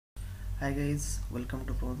Hi guys welcome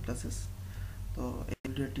to prone classes. तो ए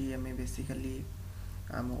वीडियोटी आम basically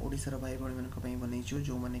आम ओडिशार भाई भाई मानी बनईचु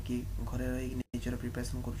जो मैंने कि घरे रही निजर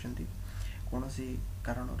प्रिपरेशन करुँच कौन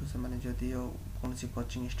कारण से जदि कौन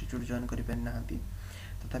कोचिंग इंस्टीट्यूट जॉइन करना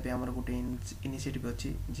तथापि आमर गोटे इनिशिएटिव अच्छी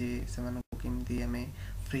जे से केमती आम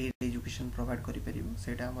फ्री एजुकेशन प्रोवाइड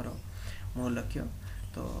करें आमर मूल लक्ष्य।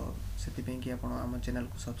 तो से कि आम चैनल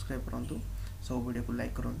को सब्सक्राइब करूँ, सब वीडियो को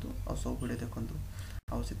लाइक करूँ और सब वीडियो देखूँ।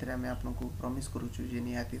 आउ से आपको प्रमिश करुचु जे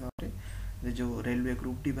निहाती भाव में जो रेलवे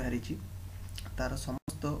ग्रुप टी बाहरी तार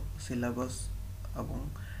समस्त सिलेबस और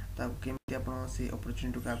केमती आप से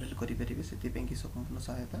अपॉर्चुनिटी को अवेल करेंगे से संपूर्ण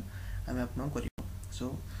सहायता आम आपको कर।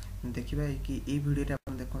 सो देखा कि ये वीडियो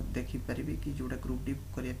आप देखिपारे कि जोटा ग्रुप डी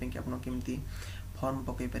करने आप केमती फॉर्म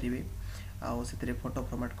पकई पारे आउ से फोटो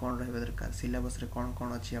फॉर्मेट कौन रहा दरकार सिलेबस रे कौन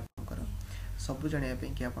कौन अच्छी आपंकर सब जानापी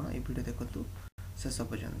कि आप वीडियो देखु शेष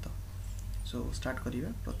पर्यंत। सो स्टार्ट करिए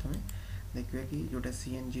प्रथमे देखिए कि जोटा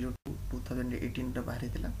CN02 2018 बाहरी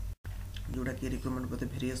जोटा कि recruitment for the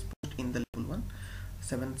various post in the level 1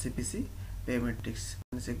 7 CPC पे मैट्रिक्स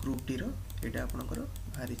से ग्रुप डी रा आपनकर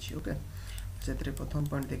बाहरी ओके। से प्रथम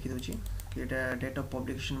पॉइंट देखी दूची कि एटा डेट ऑफ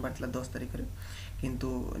पब्लिकेशन बारला 10 तारिख रे किंतु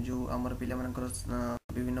जो आमर पिला मानकर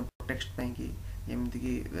विभिन्न टेक्स्ट पई कि जमती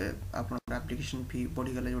कि आपनकर एप्लिकेशन फी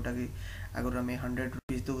बढ़ी गला जोटा कि अगर आम 100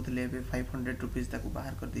 रुपीज दौले 500 रुपीज ताको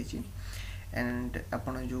बाहर कर देछि एंड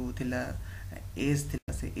आपन जो थिला एज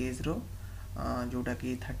थिला से एज रो जोटा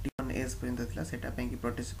कि 31 एज पर्यंत थिला सेटा पे कि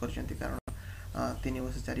प्रोटेस्ट करचंती कारण 3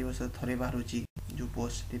 वर्ष 4 वर्ष थरे बाहर जो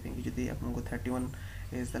पोस्ट पे कि जदी आपन 31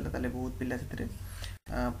 एज तले तले बहुत पिला सेतरे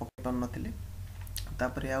पकड़ पान नथिले।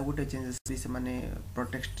 तापरे आ गोटे चेंजेस भी से माने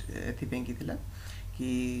प्रोटेस्ट एथि पे कि थिला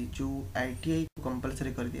कि जो ITI को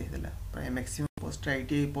कंपलसरी कर दिया थिला प्राय मैक्सिमम पोस्ट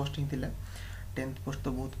ITI पोस्ट ही थिला 10th पोस्ट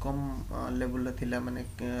तो बहुत कम लेवल थिला माने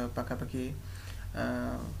पाखापाखि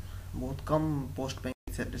बहुत कम पोस्ट पे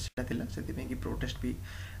कि प्रोटेस्ट भी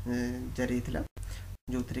जारी थिला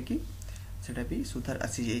जो थे कि सेटा भी सुधार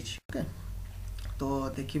आसी जाइए ओके। तो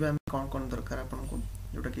देखिए आम कौन कौन दरकार आपन को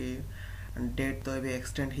जोटा कि डेट तो ये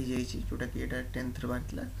एक्सटेंड हो जाइए जोटा कि एटा 10th बाहर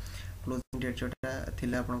थिला क्लोजिंग डेट जोटा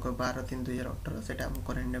थिला आपन को 12/3/2018 सेटा हम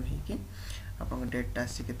करेंडम ही कि आपन डेट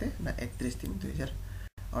आसी केते ना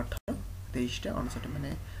 31/3/2018 23टा 59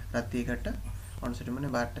 माने राति 11टा 59 माने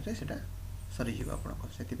 12टा से सरी जीव आपन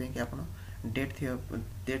से आप डेट थी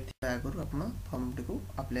आगु आप फॉर्म टी को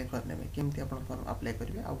अप्लाई करने केमती आप फॉर्म अप्लाई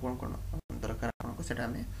करेंगे आ कौन कौन दरकार आपको से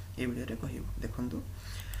ये वीडियो रे कहबू देखु।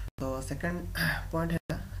 तो सेकंड पॉइंट है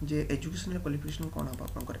जे एजुकेशनल क्वालिफिकेशन कौन हम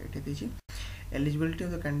आपंकर ये देती eligibility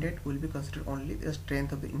of the candidate will be considered only the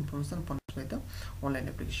strength of the information furnished by the online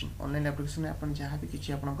application आपन जहाँ भी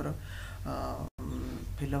किसी आपंकर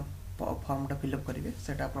फिलअप फॉर्मटा फिलअप करेंगे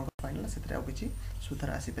से फाइनल से किसी सुधार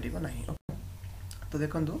आसीपर ना। तो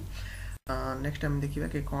देखो नेक्स्ट टाइम देखा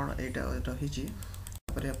कि कौन यहाँ रही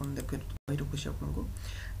रखुच्छी आपको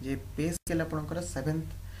जे पे स्केल आपंकर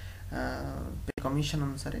 7th पे कमिशन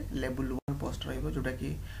अनुसार लेवल 1 पोस्ट रोटा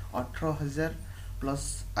कि 18,000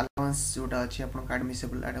 प्लस अलाउंस जोटा अच्छी आप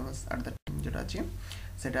admissible advance at the time जोटा अच्छी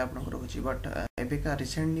से आपको रोचे। बट एबेका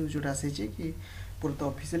रिसेंट न्यूज जोटा आसी कि पूरा तो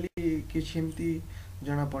ऑफिशियली किसी एमती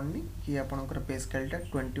जना पड़नी कि आपंकर पे स्केलटा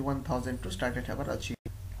 21,000 टू स्टार्टेड होबार अच्छी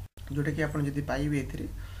जोटा कि आपड़ जब पाइबे ये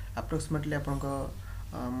अप्रोक्सीमेटली आप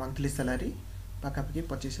मंथली सैलरी पाखापाखि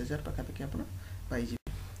 25,000 पाखापाखि आप पाइबे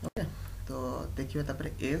ओके। तो देखिए तापर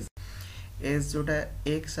एज जोटा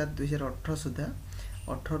 1/7/2018 सुधा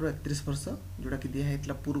 18 ରୁ 31 वर्ष जोटा कि दिखाई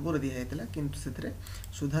पूर्व दिखाई किंतु से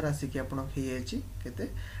सुधार आसिक आपते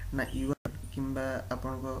ना यूआर कि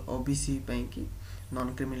OBC कि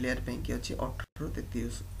नॉन क्रिमिनल लेयर कि अच्छी 18 ରୁ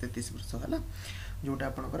 33 वर्ष है जोटा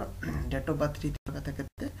आपंकर डेट ऑफ बर्थ कथा के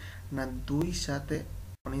ना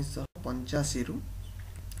 2/7/1985 रु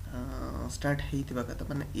स्टार्ट होता कथा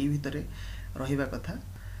माने ये भितर रहा कथा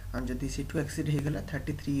जदि सीठू एक्सीड होगला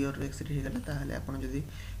 33 ईयर एक्सीड होगला ताहले आपन जदि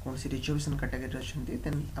कौन सी रिजर्वेशन कैटेगरी अच्छी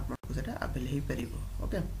देन आपको से अवेल हो पार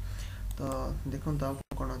ओके। तो देखो तो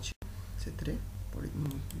कौन अच्छी से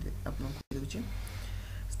आपको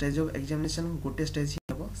स्टेज ऑफ एग्जामिनेशन गोटे स्टेज ही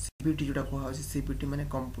हम CBT जोटा कह CBT माने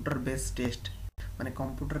कंप्यूटर बेस्ड टेस्ट माने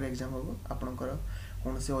कंप्यूटर एग्जाम हम आपनकर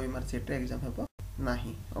कौन से OMR सेट एग्जाम हम ना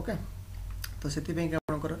ओके। तो से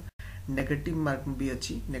आपनकर नेगेटिव मार्क भी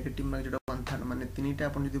अच्छी नेगेटिव मार्क जो 1/3 माने 3टा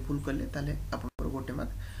आप भूल कले ताले आपनकर गोटे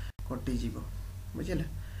मार्क कटि जीव बुझे।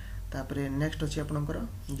 तापरे नेक्स्ट अच्छी आपनकर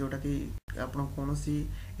जोटा कि आपन कौन सी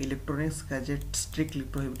इलेक्ट्रोनिक्स गैजेट स्ट्रिक्टली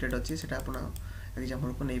प्रोहिबिटेड अच्छी से एग्जाम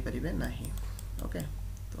हॉल को नहीं पारे ना ओके।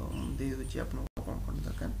 तो दे दूसरी आपन कौन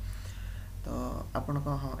दरकार तो आपन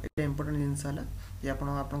हाँ ये इंपोर्टेंट जिनस है कि आप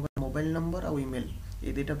मोबाइल नंबर और ईमेल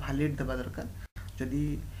ये दुटा वैलिड देवा दरकार जदि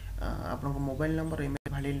आपन मोबाइल नंबर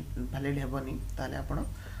ईमेल वैलिड हेबनी ताले आपण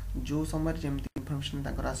जो समय जमी इनफॉरमेशन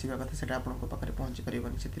ताकर आसीबा कथा सेटा आपन पाखे पहुँची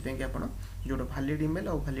पारबनी से कि आप जो वैलिड ईमेल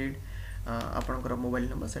और वैलिड आपनकर मोबाइल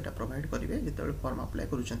नंबर सेटा प्रोवाइड करेंगे जिते फॉर्म अप्लाई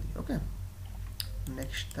करूछंती ओके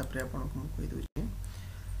नेक्स्ट तापर आपन को कहि दोछि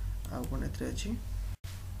आ कोन एथरे अछि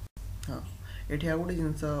हाँ एठी आ गोटे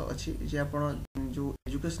जिनस अछि जे आपण जो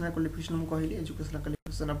एजुकेशनल क्वालिफिकेशन मु कहली एजुकेशनल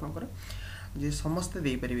क्वालिफिकेशन आपनकर जे समस्त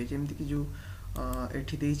दे परिबे जेमति कि जो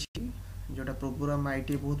एठी देछि जोटा प्रोग्राम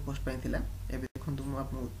आईटी बहुत पोस्ट पाइथिला एबे देखंतु मु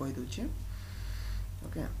आपन कहि दोछि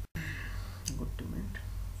ओके गुड मिनट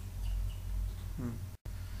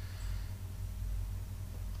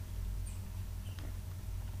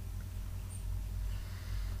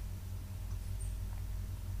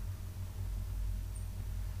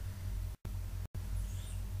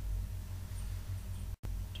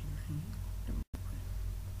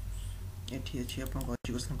एठी अछि आपन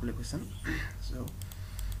एजुकेशनल क्वालिफिकेशन सो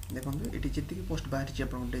देखो ये जी पोस्ट बाहरी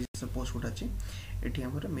आप पोस्ट गुटा अच्छी ये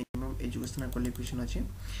आम मिनिमम एजुकेशनल क्वालिफिकेशन अच्छी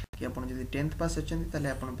कि आप 10th पास अच्छे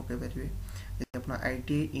पकई पारे आप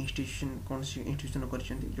आईटीआई इंस्टीट्यूशन कौन इंस्टीट्यूशन कर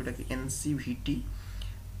जोटा कि एनसीवीटी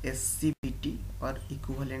एससीवीटी और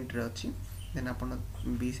इक्विवेलेंट अच्छी देन आप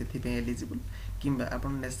भी से एलिजिबल कि आप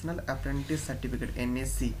national apprentice certificate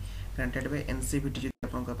NSC granted by NCVT जो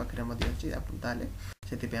पाखे अच्छी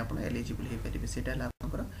से आप एलिजिबल हो पारे से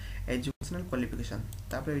एजुकेशनल क्वालिफिकेशन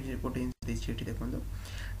गोटे देखो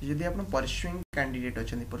जदि आप परस्यूइंग कैंडिडेट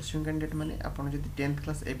अच्छा परस्यूइंग कैंडिडेट माने आप 10th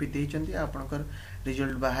क्लास एबी देइचंती आपनकर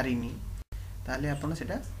रिजल्ट बाहरिनी ताले आपन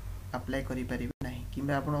सेटा अप्लाई करि परिबे नाही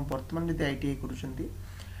किबा आपन वर्तमान जदि आईटीआई करूचंती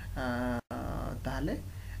ताले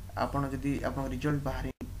आपन जदि आपन रिजल्ट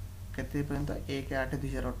बाहरी केते पर्यंत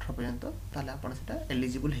 1/8/2018 पर्यंत ताले आपन सेटा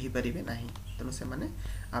एलिजिबल हो पारिबे नाही तनो से माने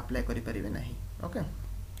अप्लाई करि परिबे नाही ओके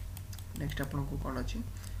नेक्स्ट आपन को कोन अछि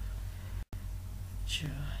अच्छा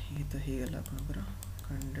ये तो हे गला आपनकर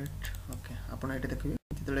कैंडिडेट ओके आपन एटे देखबे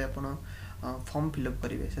जेतले आपन फॉर्म फिलअप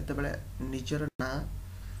करिवे सेते बेले निजर ना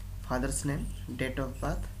father's name date of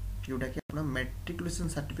birth जोटा कि आपन मैट्रिकुलेशन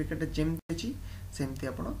सर्टिफिकेट जेमति अछि सेमति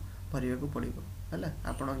आपन भरिया को पड़िबो हला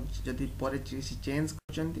आपन जदि परे चेंज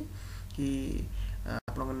करचंती कि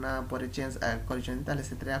आपन ना परे चेंज करचंती ताले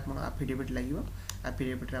सेतरे आपन एफिडेविट लागिवो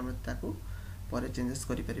एफिडेविट रे हम ताको परे चेंजेस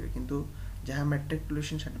करि परिबे किंतु जहाँ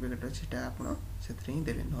मैट्रिकुलेशन सर्टिफिकेट अच्छे आपड़ से ही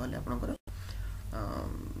देवे ना आपंकर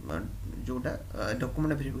जोटा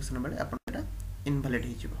डॉक्यूमेंट वेरिफिकेशन बेले आपटा इनवैलिड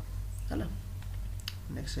हो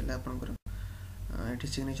नेक्स्ट है आपंकर ये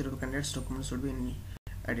signature of candidates document should be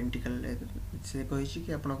identical से कही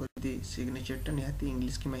कि आपड़ी सिग्नेचरटा निहाती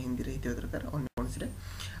इंग्लिश कि हिंदी रे होता दरकार अन्य कौन सी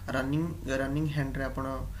रनिंग हैंड रे आप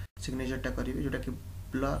सिग्नेचरटा करेंगे जोटा कि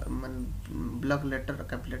ब्लॉक लेटर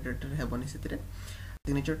कैपिटल लेटर हेबनी से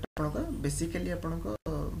सिग्नेचर आपनका बेसिकली आपनको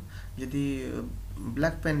यदि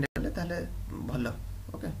ब्लैक पेन ले ताले भल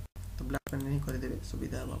ओके तो ब्लैक पेन ही कर देबे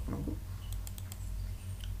सुविधा हो आपनको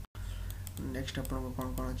नेक्स्ट आपनको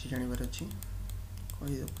कोन कोन अछि जानिबार अछि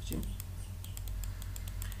कहि देखुची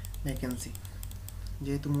वैकेंसी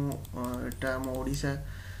जेतु मु एटा मो ओडिसा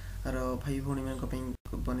रो भाई भोनी मन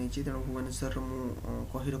को बनै छी तेणु भुवनेश्वर मु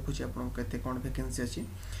कहि रखुची आपनको केते कोन वैकेंसी अछि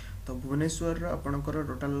तो भुवनेश्वर आपनकर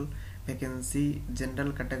टोटल वैकेंसी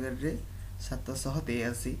जनरल कैटेगरी रे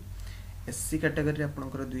 783 एससी कैटेगरी रे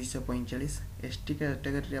आपनकर 245 एसटी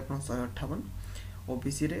कैटेगरी रे आपन 158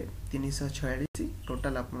 ओबीसी रे 346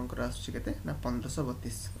 टोटल आपनकर आसुची केते ना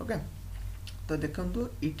 1532 ओके तो देखंतु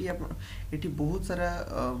इटी बहुत सारा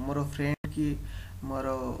मोर फ्रेंड की मोर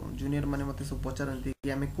जूनियर माने मते सब पचारंती कि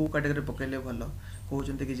आमे को कैटेगरी पकेले भलो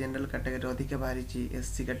कहउचंती कि जनरल कैटेगरी अधिक बाहरी ची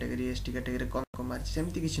एससी कैटेगरी एसटी कैटेगरी कम कम मारची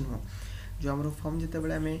सेमती किछि न जो हमरो फॉर्म जते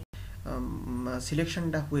बेले हमें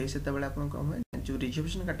सिलेक्शन टा हुए से बेले आपन को हम जो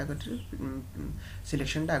रिजर्वेशन कैटेगरी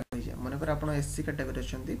सिलेक्शन टा आगे जाय माने पर आपन एससी कैटेगरी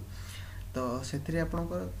अछंती तो सेथरे आपन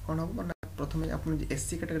को कोन हो ना प्रथमे आपन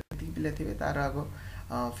एससी कैटेगरी पिला थिबे तार आगो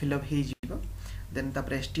फिलअप हे जीवो देन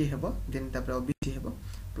तापर एसटी हेबो देन तापर ओबीसी हेबो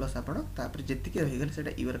प्लस आपन तापर जेतिके रहि गेल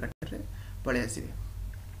सेटा ईवर कैटेगरी रे पळे आसीबे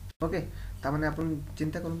ओके ता माने आपन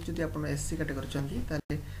चिंता करन जदि आपन एससी कैटेगरी चंती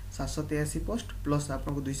ताले 783 पोस्ट प्लस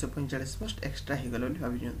आपन को 245 पोस्ट एक्स्ट्रा हे गेल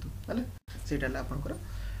भाबी जंतु हले सेटा आपन को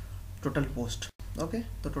टोटल पोस्ट ओके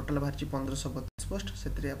तो टोटल बाहर 1532 पोस्ट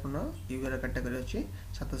सेतरे आपन ईवर कैटेगरी अछि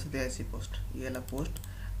 783 पोस्ट येला पोस्ट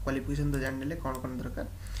क्वालिफिकेशन तो जान ले कोन दरकार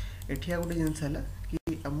एठिया गोटे जिंस हला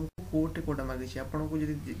कि हमको कोटा मागे छी आपन को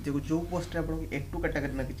जदि जो पोस्ट रे आपन को A2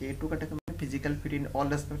 कैटेगरी मागे छी A2 कैटेगरी में physical fit in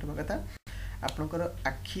all aspect बा कथा आपनकर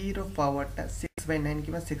आखी रो पावरटा 6/9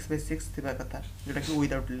 किबा 6/6 थिबा कथा जोटा कि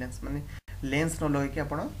विदाउट लेंस माने लेंस न लगे कि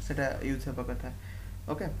आपन सेटा यूज हेबा कथा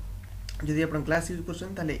ओके जदि आप ग्लास यूज कर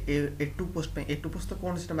A2 पोस्ट A2 पोस्ट तो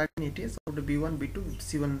कौन से मागे ये सब B1 B2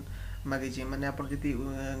 C1 मागे माने आप जदि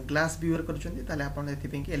ग्लास व्यूअर कर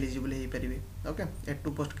एलिजिबल हो पारे। ओके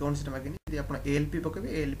A2 पोस्ट कौन से मागे यदि आप ALP पकेबे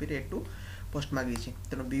ALP रे A2 पोस्ट मागे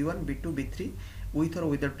तेणु B1 B2 B3 विथ और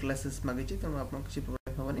विदाउट ग्लासेस मागे तेणु आप किसी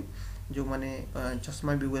प्रोब्लेम हेनी जो मैंने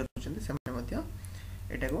चश्मा व्यूअर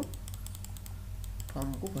कर को फॉर्म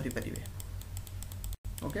को भरी पारे।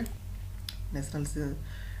 ओके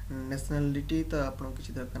नेशनलिटी तो आप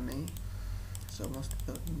किसी दरकार नहीं समस्त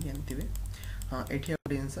तो इंडियन थे। हाँ ये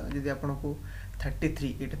गोटे जिनस जब आपको 33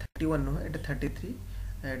 ये 31 नुह ये 33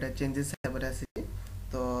 ये चेंजेस आसी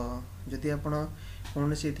तो जदि आप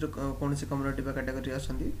कौन से कम्युनिटी कैटेगरी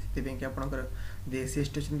अच्छा कि आपंकर SC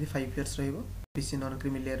ST अच्छे 5 years RBC non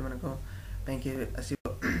creamy layer मानक आसो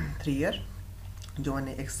 3 इयर जो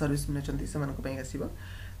मैंने एक्स सर्विस में अच्छा से आसो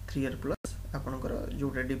 3 इयर प्लस आपंकर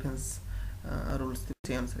जोटा डिफेन्स रूल्स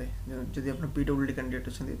से अनुसार जब आप PWD कैंडिडेट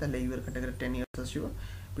अच्छा यूर कैटेगरी 10 इयर्स आसो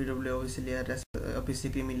PWD OBC layer OBC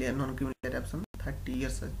creamy layer non creamy layer option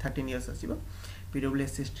 13 years आसो PWD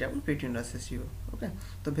SC ST आप 15 इयर्स आसो। ओके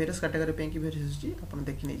तो वेरियस कैटेगरी की वेरियस अच्छी आप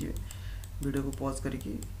देखी नहीं जाए वीडियो को पॉज करके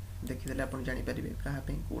देखीदे आप जानीपर क्या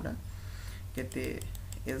कौटा केते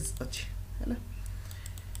एज अच्छी है।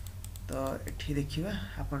 तो ये देखा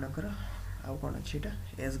आपणकर आउ कौन अच्छी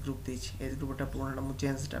एज ग्रुप एज ग्रुपटा पुराना मुझे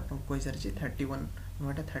चेंज आपको कही सारी 31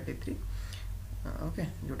 नुटा 33। ओके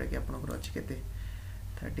जोटा कि आपंकर अच्छी के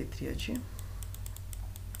 33 अच्छी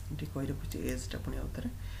ये कही रखुच्छे एजटा पुणी आउे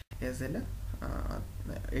एज है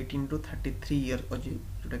 18 to 33 इयर अच्छी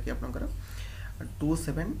जोटा कि आपंकर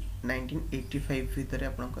 2/7/1985 भितर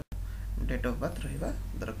आपंकर डेट ऑफ बर्थ रहा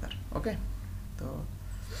दरकार। ओके तो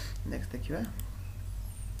नेक्स्ट देखा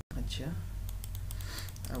अच्छा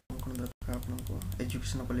कौन दरकार आपको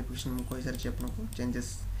एजुकेशन क्वालिफिकेशन मुझे कही सारी आपको चेंजेस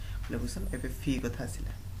क्वालिफिकेशन एवं फी कथा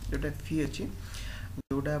आसला जोटा फी अच्छी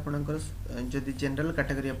जोटा आपंकर जदि जनरल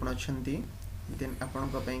कैटेगरी आप अच्छा देन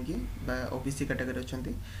आपंकी OBC कैटेगरी अच्छा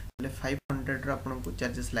 500 आपको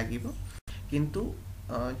चार्जेस लगे किंतु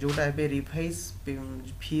जोटा ए रिवाइज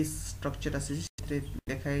फी स्ट्रक्चर आसी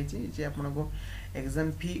देखाई आपको एग्जाम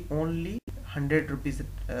फी ओनली 100 रुपीज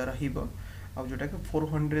रोटा कि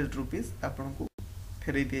 400 रुपीज आपको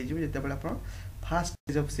फेरई दि जाए आप फास्ट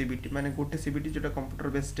स्टेज ऑफ CBT माने गोटे CBT जोटा कंप्यूटर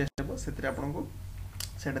बेस्ड टेस्ट हे से आपको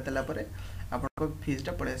सेटा देलापर आपको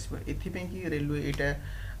फीसटा पड़े आसो कि रेलवे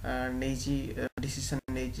यहाँ नहीं डिसीजन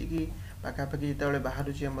नहीं कि पाखापाखि जो बाहर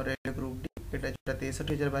रेलवे ग्रुप डी यहाँ जो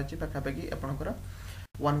 63,000 बाहर पाखापाखि आपंकर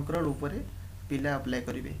 1 करोड़ उपर पिला अप्लाई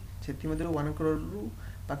करेंगे से 1 करोड़ रु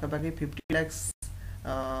पाखापाखि 50 लाख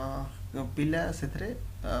पिला से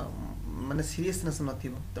माने सीरीयसनेस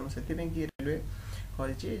नथिबो तेणु से रेलवे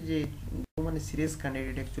कही जो मैंने सीरीयस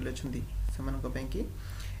कैंडिडेट एक्चुअली अच्छा कि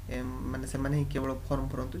माने से माने केवल फॉर्म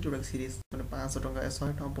भरतु जोटा सीरीयस मैंने 500 टका 100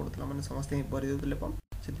 टका पड़ता मैंने समस्ते भरी देते फॉर्म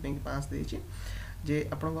से 5 देची जे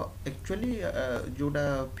आपको एक्चुअली जोटा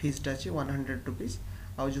फीसटा अच्छी 100 रुपीज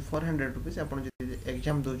आउ जो 400 रुपीज आप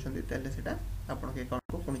एग्जाम दौरान से आपको अकाउंट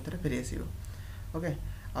को पुणी थे फेरी आसो। ओके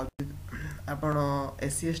आप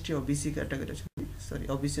SC ST OBC कैटेगरी अच्छा सॉरी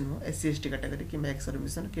OBC नुह SC ST कैटेगरी कि एक्स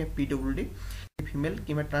सर्विसन कि PWD फीमेल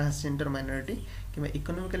कि ट्रांसजेंडर माइनॉरिटी कि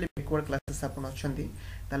इकोनॉमिकली बैकवर्ड क्लासेस आप अच्छा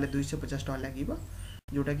 250 टका लगे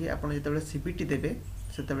जोटा कि आप जो CBT देवे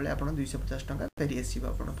से 250 टका फेरी आसो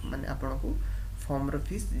माने आपको फॉर्म रो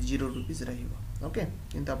फीस 0 रुपीज ओके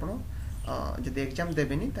किंतु आप जब एग्जाम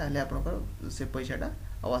देवेनि आपंकर से पैसाटा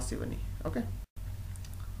आसोनी। ओके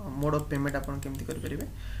मोड ऑफ पेमेंट आप केमती करेंगे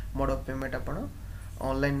मोड ऑफ पेमेंट आप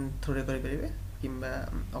ऑनलाइन थ्रू रे करेंगे कि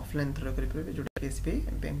ऑफलाइन थ्रू रे करेंगे जोटा SBI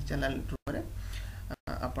बैंक चैनल थ्रू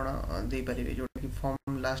आप दे पारे जोटा कि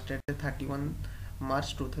फॉर्म लास्ट डेट 31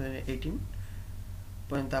 मार्च 2018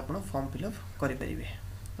 पर्यंत आप फॉर्म फिलअप करेंगे।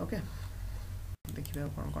 ओके देखिए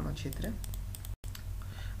कौन कौन अच्छे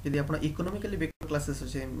यदि आप इकोनॉमिकली बैकवर्ड क्लासेस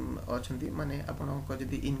अच्छा माने आपको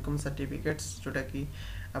जदि इनकम सर्टिफिकेट्स जोटा कि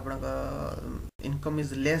आपन इनकम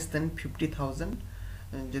इज लेस देन 50,000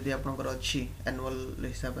 जदि आपनकर अच्छी एनुअल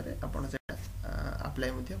हिसाब से आपन से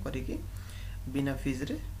अप्लाई मध्य करिकी बिना फीस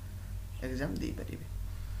रे एग्जाम दे पारिबे।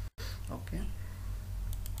 ओके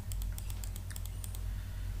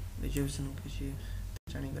रिजर्वेशन किसी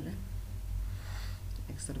जानी गले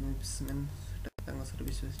एक्स सर्विसमैन सेटा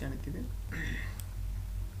सर्विस जानिथिबे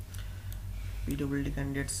PWD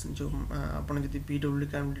कैंडिडेट्स जो आपन जदि PWD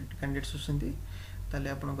कैंडिडेट्स होसंती ताले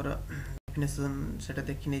आपनकर डेफिनेशन सेटा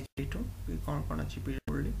देखि नै जेटो कि कोन कोन अछि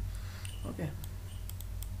PWD। ओके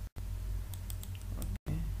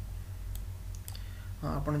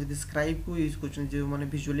हाँ आपन जदि स्क्राइब को यूज कर जो माने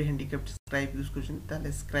विजुअली हैंडिकैप्ड स्क्राइब यूज कर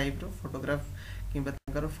ताले स्क्राइब रो फोटोग्राफ किंबा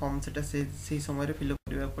तांकर फॉर्म सेटा से समय रे फिल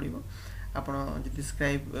करबा पड़िबो आपन जदि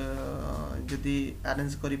स्क्राइब जदि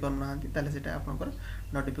अरेंज करि पर नाहंती ताले सेटा आपनकर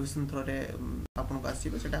नोटिफिकेशन थ्रू रे आपन को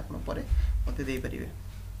आसीबो सेटा आपन परे मते देई परिबे।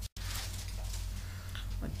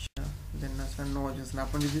 अच्छा देन सर नो ऑब्जेक्शन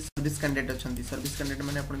आपन जदि सर्विस कैंडिडेट अछंती सर्विस कैंडिडेट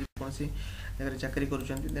माने आपन कोनसी जगह चाकरी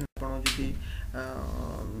करूचंती देन आपन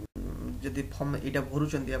जदि फॉर्म एटा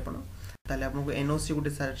भरुचंती आपन ताले आपन को एनओसी गुटे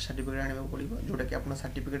सर्टिफिकेट आनिबा पड़िबो जोटा कि आपन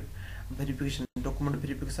सर्टिफिकेट वेरिफिकेशन डॉक्यूमेंट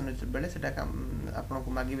वेरिफिकेशन बेले सेटा आपन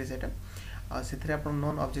को मागिबे सेटा आ सेथरे आपन नो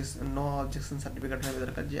ऑब्जेक्शन सर्टिफिकेट रहबे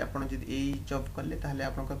दरकार जे आपन जदि एई जॉब करले ताले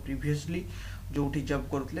आपन का प्रीवियसली जोठी जॉब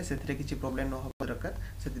करथले सेथरे किछि प्रॉब्लम न हो दरकार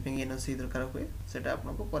सेति पेंग एनओसी दरकार होय सेटा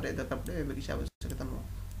आपन को परे दरकार पड़े एबे किछि आवश्यकता न।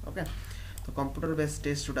 ओके तो कंप्यूटर बेस्ड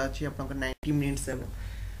टेस्ट जोटा अछि आपन का 90 मिनिट्स है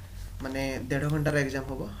माने 1.5 घंटा एग्जाम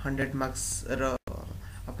होबो 100 मार्क्स रो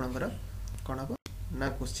आपनकर कोन हो ना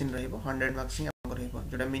क्वेश्चन रहइबो 100 मार्क्स ही आपन रहइबो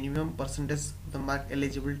जोटा minimum percentage the mark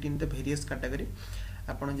eligibility in the various category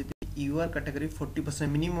आपन जदि यूआर कैटेगरी 40%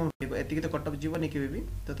 मिनिमम रहइबो एतिक तो कट ऑफ जीवन केबे भी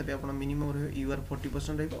तथापि आपन मिनिमम रहइबो यूआर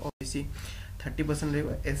 40% रहइबो ओबीसी 30%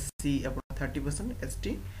 रहइबो एससी आपन 30%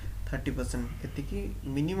 एसटी 30% एतिकी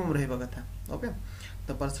मिनिमम रहइबो कथा। Okay the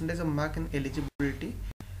percentage of mark in eligibility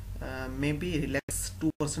may be relaxed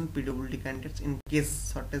 2% PWD candidates in case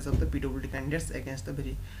shortage of the PWD candidates against the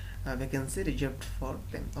very vacancy reserved for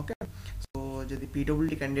them. Okay so जदि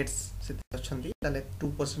PWD candidates से अछंती ताले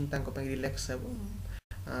 2% तांको पे relax हेबो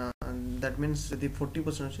that means जदि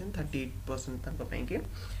 40% अछन 38% तांको पे के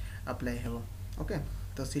अप्लाई हेबो। ओके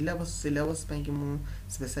तो सिलेबस पे कि मु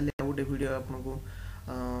स्पेशली आउट वीडियो आपन को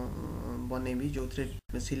बनेबी जो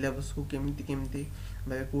सिलेबस को केमिति केमिति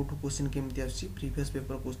भाई कोठु क्वेश्चन केमिति आसी प्रीवियस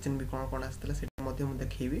पेपर क्वेश्चन भी कोन आस्तला सेटा मध्ये मु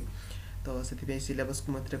देखैबी तो सेति पे सिलेबस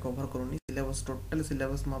को मते कवर करूनी सिलेबस टोटल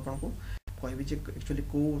सिलेबस म आपन को कहबी जे एक्चुअली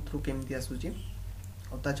को थ्रू केमिति आसुची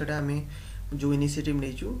और ता छडा हमें जो इनिशिएटिव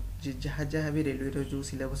नेचू जे जहा भी रेलवे रो जो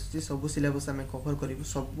सिलेबस अछि सब सिलेबस हमें कवर करिवु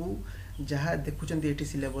सब जहा देखुचंती एटी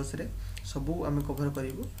सिलेबस रे सब हमें कवर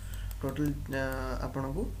करिवु टोटल आपन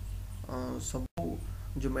को सब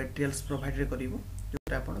जो मटेरियल्स प्रोवाइड करिवु जो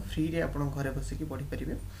आपन फ्री रे आपन घरे बसी की पढी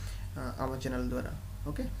परिबे आम चैनल द्वारा।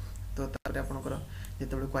 ओके तो तारे आपन कर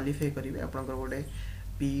जेतबे क्वालिफाई करिवे आपन कर गोटे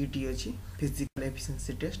पीईटी अछि फिजिकल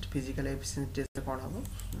एफिशिएंसी टेस्ट कोन हबो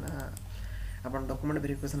ना आपन डॉक्यूमेंट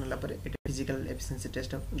वेरिफिकेशन हला पर एटा फिजिकल एफिशिएंसी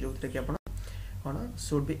टेस्ट जो कि आपन कोन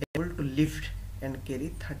should be able to lift and carry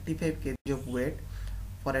 35 kg of weight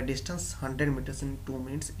for a distance 100 meters in 2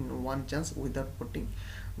 minutes in one chance without putting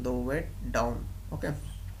the weight down. Okay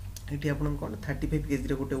एठी आपन कोन 35 kg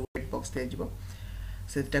रे गोटे wait box दे जिवो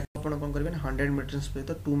सेटा आपन कोन करबे 100 मीटर्स पे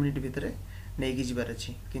तो 2 मिनिट भीतर नै कि जिबार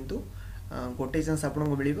अछि किंतु गोटे चांस आपन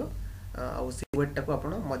को मिलिबो आ से वेट टाको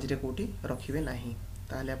आपन मजिरे कोठी रखिबे नाही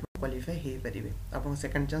ताले आपन क्वालिफाई हे परिबे आपन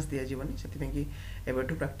सेकंड चांस दिया जीवनी सेति पे कि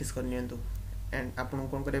एबेटू प्रैक्टिस कर नियंतु एंड आपन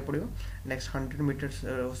कोन करे पड़िबो नेक्स्ट 100 मीटर्स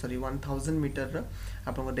सॉरी 1000 मीटर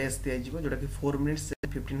आपन को रेस दिया जीवो जोटा कि 4 मिनिट्स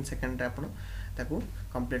 15 सेकंड रे आपन ताको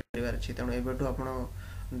कंप्लीट करिवार अछि तनो एबेटू आपन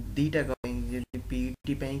दीटा जे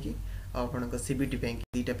पीटी पे कि आपन को सीबीटी पे कि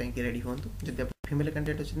दीटा पे कि रेडी होंतु जदि आप फीमेल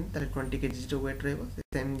कैंडिडेट अछि ताले 20 kg जो वेट रहबो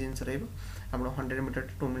सेम जिंस रहबो आपन 100 मीटर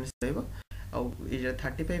 2 मिनिट्स रहबो आ ए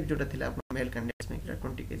 35 जोटा थिला आपन मेल कैंडिडेट्स में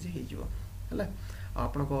 20 kg हे जिवो हला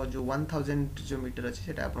आपन को जो 1000 जो मीटर अछि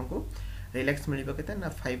सेटा आपन को रिलैक्स मिलिबो केते ना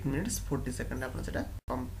 5 मिनिट्स 40 सेकंड आपन सेटा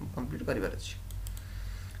कंप्लीट करिवार अछि।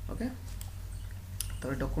 ओके तो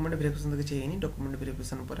डॉक्यूमेंट वेरिफिकेशन तो चाहिए नहीं डॉक्यूमेंट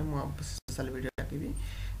वेरिफिकेशन पर मु स्पेशल वीडियो डाकिबी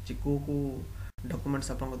जे को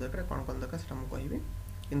डॉक्यूमेंट्स आपन को दरकार कोन दरकार सेटा मु कहिबी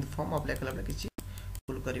किंतु फॉर्म अप्लाई कला बले किछि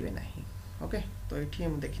फुल करिवे नाही। ओके तो एठी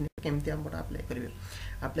हम देखिने केमति हम अप्लाई करिवे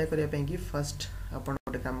करिया पे कि फर्स्ट आपन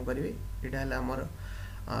गोटे काम करिवे एटा हला हमर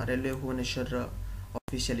रेलवे भुवनेश्वर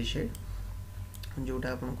ऑफिशियली साइट जोटा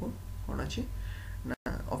आपन को कोन अछि ना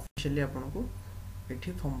ऑफिशियली आपन को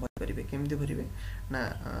एठी फॉर्म भर करिवे केमति भरिवे ना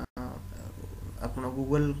आपन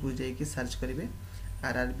गूगल को जाई कि सर्च करिवे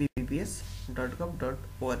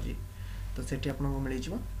rrbbbs.gov.org तो सेठी आपन को मिलि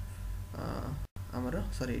जिवो हमर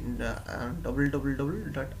सॉरी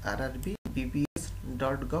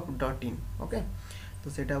www.rrbbbs.gov.in ओके तो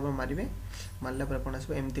सेटा आप मारिवे मारला पर आपन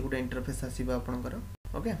आसबो एमती गुटे इंटरफेस आसीबो आपन कर।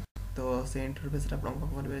 ओके तो से इंटरफेस रे आपन को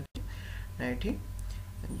करबे ना एठी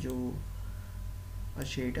जो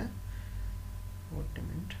अछि एटा गोटे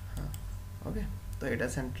मिनिट हां ओके तो एटा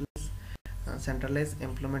centralized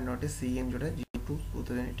employment notice CM जोटा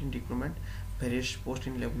 2018 recruitment various post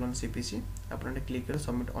in level 1 CPC आपन क्लिक कर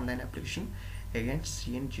submit online application against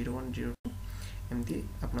CN 0102 एमती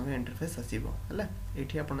आपन इंटरफेस आसीबो हला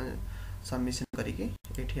एठी आपन सबमिशन करके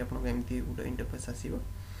एठी आपन एमती गोटे इंटरफेस आसीबो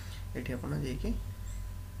एठी आपन जेकी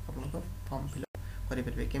आपन फॉर्म फिलअप करि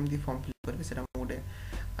परबे केमती फॉर्म फिलअप करबे सेटा गोटे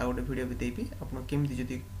आ गोटे वीडियो भी देबी आपन केमती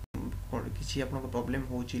जदी किसी आपन प्रॉब्लम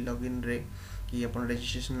होची लॉगिन रे कि आपन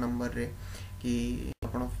रजिस्ट्रेशन नंबर रे कि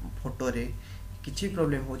आपन फोटो रे किसी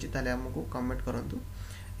प्रॉब्लम होची ताले हमको कमेंट करंतु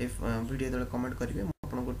इफ वीडियो तले कमेंट करिवे म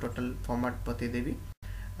आपन को टोटल फॉर्मेट बते देबी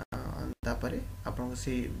तापरे आपन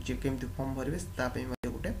से जे केमती फॉर्म भरबे ता पे मते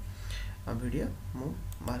गोटे वीडियो मु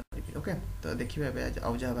बाहर करबी ओके तो देखिबे अब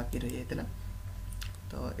आउ जा बाकी रहि जायतला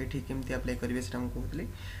तो एठी केमती अप्लाई करिवे सेटा हम कहतली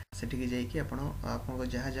सेठी के जाई कि आपन को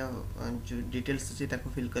जहा जो डिटेल्स अछि ताको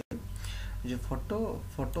फिल कर जो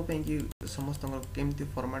फोटो पे कि समस्त केमती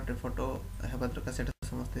फॉर्मेट रे फोटो हेबा दरकार सेटा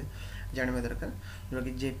समस्त जानबे दरकार जो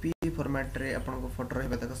कि जेपीजी फॉर्मेट रे आपन को फोटो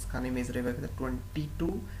रहबा दरकार स्कैन इमेज रहबा दरकार 20 टू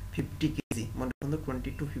 50 केजी मन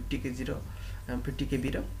 20 टू 50 केजी रो 50 केबी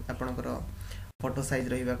रो आपन को फोटो साइज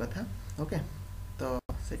रहबा कथा ओके तो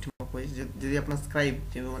सेठी म कोइ जदी आपन स्क्राइब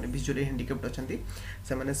जे माने विजुअली हैंडिकैप्ड अछंती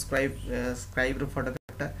से माने स्क्राइब रो फोटो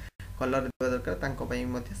का कलर देबा दरकार तांको पई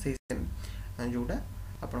मध्ये सेही सेम जोटा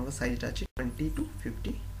आपन को साइज अछि 20 टू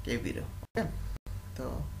 50 केबी रो ओके तो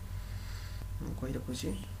कोइ रखुची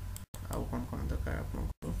आउ कोन दरकार आपन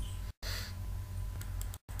को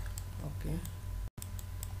ओके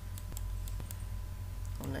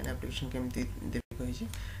ऑनलाइन एप्लीकेशन केमती देबे कहि छी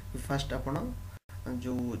फर्स्ट आपन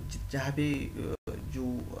जो जहाँ भी जो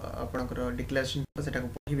आपन डिक्लेरेशन सेटा को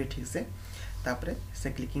पढ़िबे ठीक से तापरे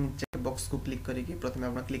से क्लिकिंग चेक बॉक्स को क्लिक करके प्रथम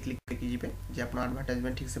आपन क्लिक करके जिबे जे आपन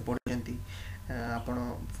एडवर्टाइजमेंट ठीक से पढियंती आपन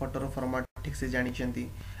फोटो रो फॉर्मेट ठीक से जानि चंती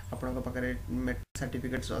आपन को पाकरे मेट्रिक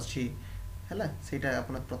सर्टिफिकेट्स अछि हला सेटा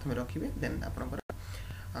आपन प्रथम रखिबे देन आपन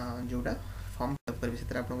जोटा फॉर्म फिलअप करबे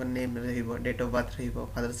सेटा आपन name रहइबो date of birth रहइबो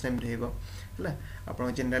father's name रहइबो हला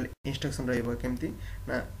आपन जनरल इंस्ट्रक्शन रहइबो केमती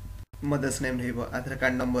ना mother's name रहइबो Aadhaar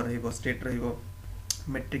card number रहइबो state रहइबो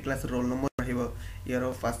matric class roll number रहइबो year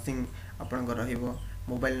of passing आपन को रहइबो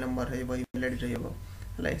मोबाइल नंबर रहइबो ईमेल आईडी रहइबो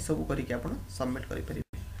हला सब करी के आपन सबमिट करि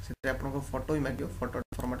परिबे सेते आपन को फोटो ही मागियो फोटो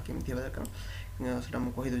फॉर्मेट केमथि हेबा दरकार सेटा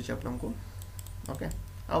म कहि दोछि आपन को ओके आ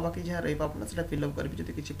बाकी जहा रहइबो आपन सेटा फिल अप करबी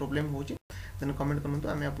जति किछि प्रॉब्लम होछि देन कमेंट करनतो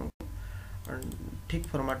आमे आपन को ठीक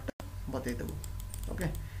फॉर्मेट बतै देबो ओके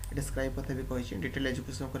डिस्क्राइब पथे भी कहि छी डिटेल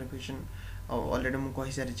एजुकेशन क्वालिफिकेशन ऑलरेडी मु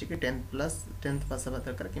कहि सारि छी कि 10th पास हेबा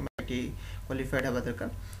दरकार कि आईटी क्वालिफाइड हेबा दरकार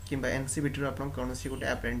किबा एनसीबीटी रो आपन कोनोसी गोटे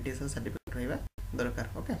अप्रेंटिस सर्टिफिकेट रहइबा दरकार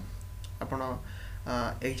ओके आपन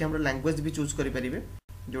एग्जाम रो लैंग्वेज भी चूज करि परिबे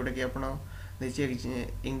जोटा कि आपन देखिए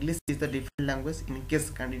English is the different language in case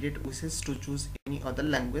candidate wishes to choose any other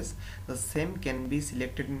language the same can be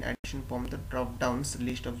selected in addition from the drop downs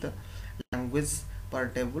list of the language पर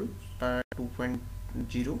table पर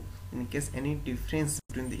 2.0 in case any difference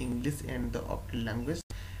between the English and the opted language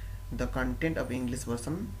the content of English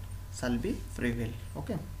version shall be prevail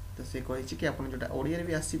okay तो से कहि छी कि आपन जोटा ओडिया रे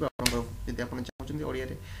भी आसीबो आपन जदि आपन चाहउछन ओडिया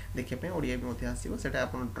रे देखे पे ओडिया भी मथे आसीबो सेटा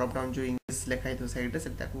आपन ड्रॉप डाउन जो इंग्लिश लिखाइ तो साइड रे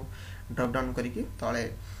सेटा को ड्रॉप डाउन करिके तळे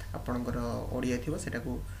आपन ओडिया थिबो सेटा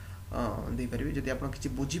को दे परिबे जदि आपन किछि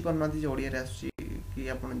बुझी परना जे ओडिया रे आसी कि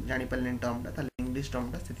आपन जानि पालेन टर्म ता इंग्लिश टर्म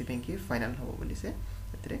ता सेति पे कि फाइनल हो बोली से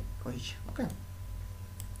एतरे कहि छी ओके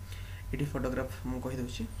एटी फोटोग्राफ मु कहि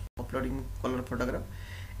दोछि अपलोडिंग कलर फोटोग्राफ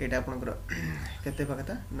एटा आपन केते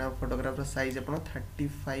पकता ना फोटोग्राफ रो साइज आपन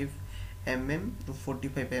 35 mm to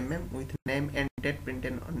 45 mm with name and date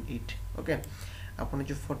printed on it okay आपन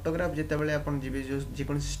जो फोटोग्राफ जेते बेले आपन जिबे जो जे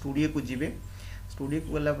कोन स्टूडियो को जिबे स्टूडियो को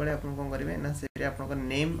गला बेले आपन कोन करबे ना से आपन को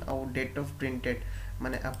नेम और डेट ऑफ प्रिंटेड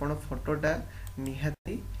माने आपन फोटोटा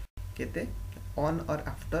निहाती केते ऑन और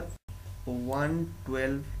आफ्टर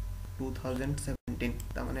 1/12/2017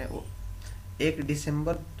 ता माने 1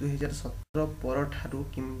 डिसेंबर 2017 पर ठारू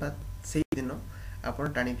किंबा से दिन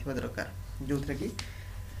आपन टाणी थिबा दरकार जोथरे कि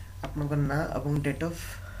आपन को ना एवं डेट ऑफ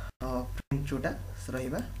प्रिंट जोटा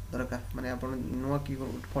रहिबा दरकार माने आपन नुवा की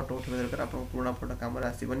फोटो उठबा दरकार आपन पुराना फोटो कैमरा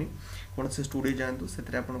आसीबनी कोन से स्टूडियो जानतु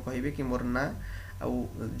सेतरे आपन कहिबे कि मोर ना आ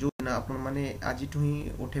जो ना आपन माने आज ठु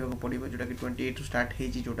ही उठेबा को पड़िबो जोटा कि 28 स्टार्ट हे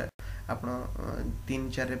जी जोटा आपन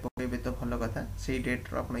 3-4 रे पकेबे तो भलो कथा सेही डेट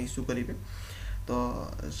रो आपन इशू करिवे तो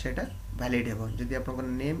सेटा वैलिड हेबो जदि आपन को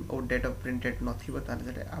नेम और डेट ऑफ प्रिंटेड नथिबो ताले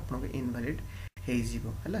सेटा आपन को इनवैलिड हे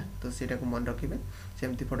जीवो हला तो सेटा को मन रखिबे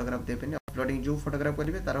सेमती फोटोग्राफ देबेनी अपलोडिंग जो फोटोग्राफ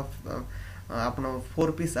करिवे तार आपन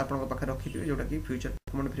 4 पीस आपन को पाखे रखि दिबे जोटा कि फ्यूचर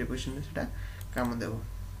डॉक्यूमेंट वेरिफिकेशन में सेटा काम देबो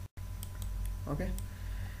ओके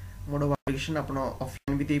मोड ऑफ एप्लीकेशन आपन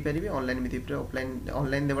ऑफलाइन भी दे परिबे ऑनलाइन भी दे परिबे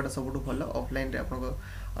ऑनलाइन देबाटा सबटु भलो ऑफलाइन रे आपन को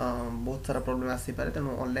बहुत सारा प्रॉब्लम आसी पारे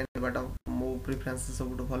तनो ऑनलाइन देबाटा मो प्रेफरेंस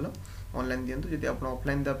सबटु भलो ऑनलाइन दियंतु जदि आपन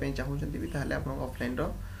ऑफलाइन द पे चाहू छथि भी ताले आपन ऑफलाइन रो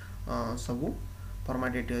सब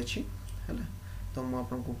फॉर्मेट एटे अछि हला तो मुझे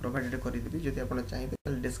आपको प्रोवाइड करदेवी जब आप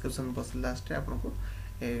चाहिए डिस्क्रिप्शन बॉक्स लास्ट आपको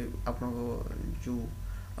आपको जो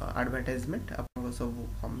एडवर्टाइजमेंट आपको सब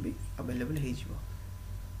फॉर्म भी अवेलेबल हो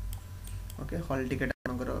ओके हॉल टिकेट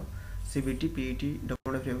आपंकर सीबीटी पीईटी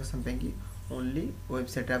डॉक्यूमेंट वेरिफिकेशन पे ओनली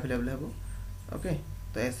वेबसाइट अवेलेबल हो ओके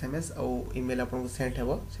तो एसएमएस और ईमेल आपको सेंड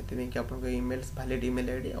हो से आपको ईमेल्स वैलिड ईमेल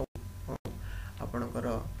आईडी आपणकर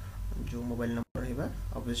जो मोबाइल नंबर रहा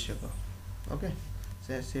आवश्यक ओके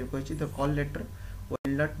से कही the call letter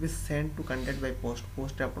will not be send two candidate by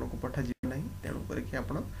post आपको पठा ना तेणु करके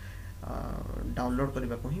आप डाउनलोड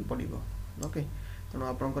करने को ही पड़ो ओके तेणु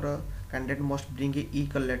आपंकर candidate must bring E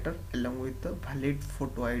call letter along with valid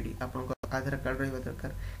photo ID आपंकर आधार कार्ड रहा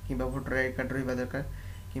दरकार कि वोटर आई कार्ड रहा दरकार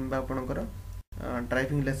कि आपंकर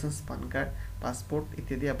driving licence PAN card passport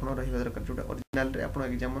इत्यादि आप रहा दरकार जो ओरिजिनल आप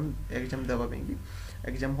एग्जाम देवाई कि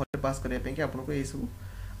एग्जाम हॉल पास करने आपको ये सब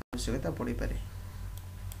आवश्यकता पड़ पारे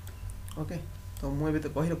ओके तो मुझे तो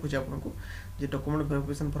कही रखुच्छी आपको जे डॉक्यूमेंट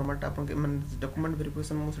वेरिफिकेशन फॉर्मेट आप डॉक्यूमेंट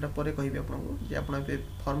वेरिफिकेशन मुझे पर कहि आपको जे आप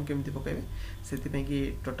फॉर्म केमती पकेबे से कि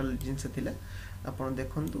टोटल जिनस थिला आप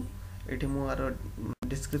देखूँ ये मुझे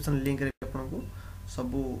डिस्क्रिप्शन लिंक आपको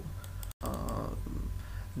सबू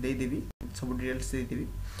देदेवी सब डिटेल्स देदेवी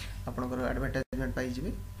आपंकर एडवर्टाइजमेंट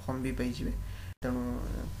पाइबे फॉर्म भी पाइबे तेणु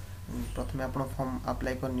प्रथम आप फॉर्म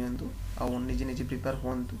अप्लाई कर नियंतु आ निजे निजे प्रिपेयर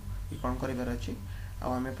हूँ कि कौन करार अच्छी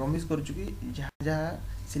आम प्रमिश करुँ कि जहाँ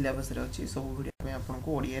जहाँ सिलेबस अच्छी सब वीडियो में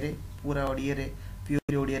आपको ओडिया पूरा ओडिया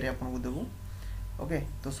प्योर ओडिया आपको देवु ओके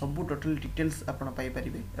तो सब टोटल डिटेल्स आप पाइपर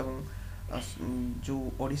एवं जो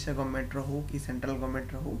ओडिशा गवर्नमेंट हो कि सेंट्रल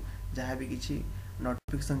गवर्नमेंट हो जहाँ भी किसी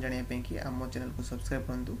नोटिफिकेशन जानापी कि आम चैनल को सब्सक्राइब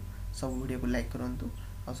करूँ सब वीडियो को लाइक करूँ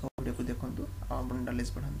और सब वीडियो को देखूँ आप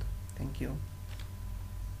नॉलेज बढ़ातु थैंक यू।